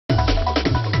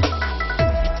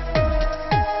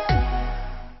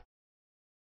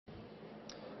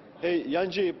Hey,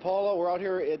 Yanji, Paula, we're out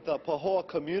here at the Pahoa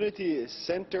Community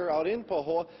Center out in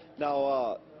Pahoa.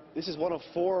 Now, this is one of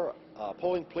 4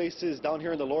 polling places down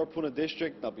here in the Lower Puna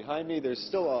District. Now, behind me, there's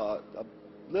still a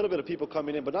little bit of people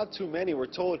coming in, but not too many. We're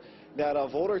told that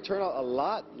voter turnout a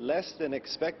lot less than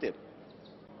expected.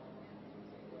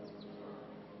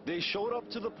 They showed up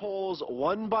to the polls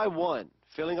one by one,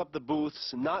 filling up the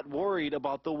booths, not worried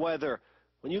about the weather.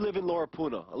 When you live in Lower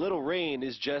Puna, a little rain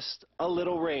is just a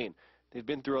little rain. They've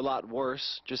been through a lot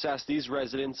worse. Just ask these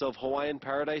residents of Hawaiian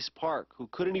Paradise Park, who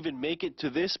couldn't even make it to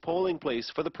this polling place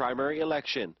for the primary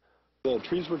election. The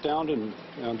trees were down and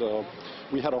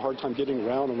we had a hard time getting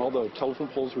around, and all the telephone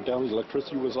poles were down, the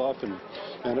electricity was off,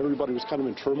 and everybody was kind of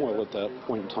in turmoil at that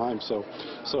point in time. So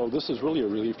this is really a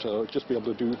relief to just be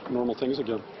able to do normal things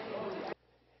again.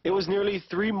 It was nearly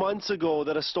 3 months ago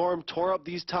that a storm tore up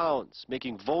these towns,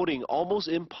 making voting almost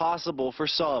impossible for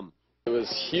some. It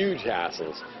was huge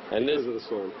hassles. And because of the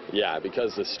storm? Yeah,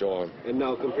 because of the storm. And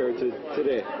now compared to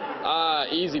today?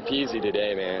 Easy peasy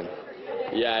today, man.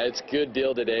 Yeah, it's a good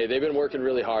deal today. They've been working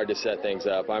really hard to set things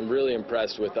up. I'm really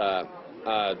impressed with the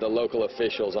local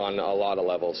officials on a lot of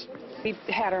levels. We've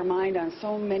had our mind on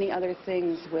so many other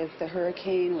things with the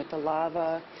hurricane, with the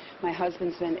lava. My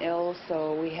husband's been ill,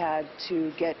 so we had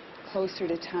to get closer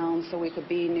to town so we could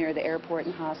be near the airport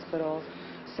and hospital.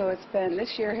 So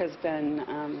this year has been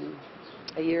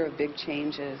a year of big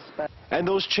changes. And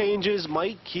those changes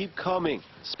might keep coming,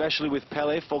 especially with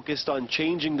Pele focused on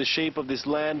changing the shape of this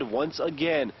land once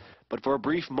again. But for a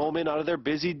brief moment out of their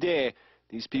busy day,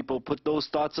 these people put those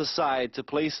thoughts aside to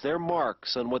place their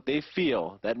marks on what they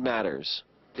feel that matters.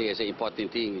 I think it's an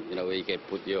important thing, you know, where you can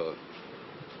put your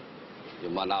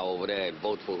mana over there and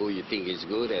vote for who you think is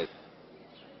good.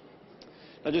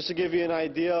 Now, just to give you an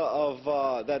idea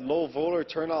of that low voter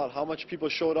turnout, how much people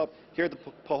showed up here at the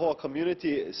Pahoa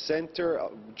Community Center,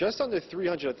 just under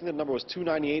 300. I think the number was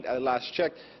 298 at last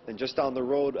check. Then just down the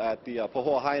road at the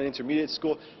Pahoa High and Intermediate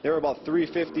School, they were about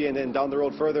 350. And then down the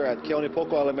road further at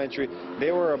Keonepoko Elementary,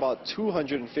 they were about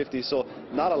 250. So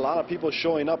not a lot of people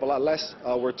showing up, a lot less,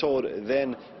 we're told,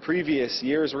 than previous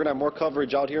years. We're going to have more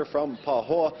coverage out here from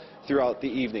Pahoa throughout the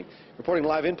evening. Reporting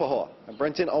live in Pahoa, I'm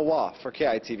Brenton Awa for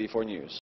KITV4 News.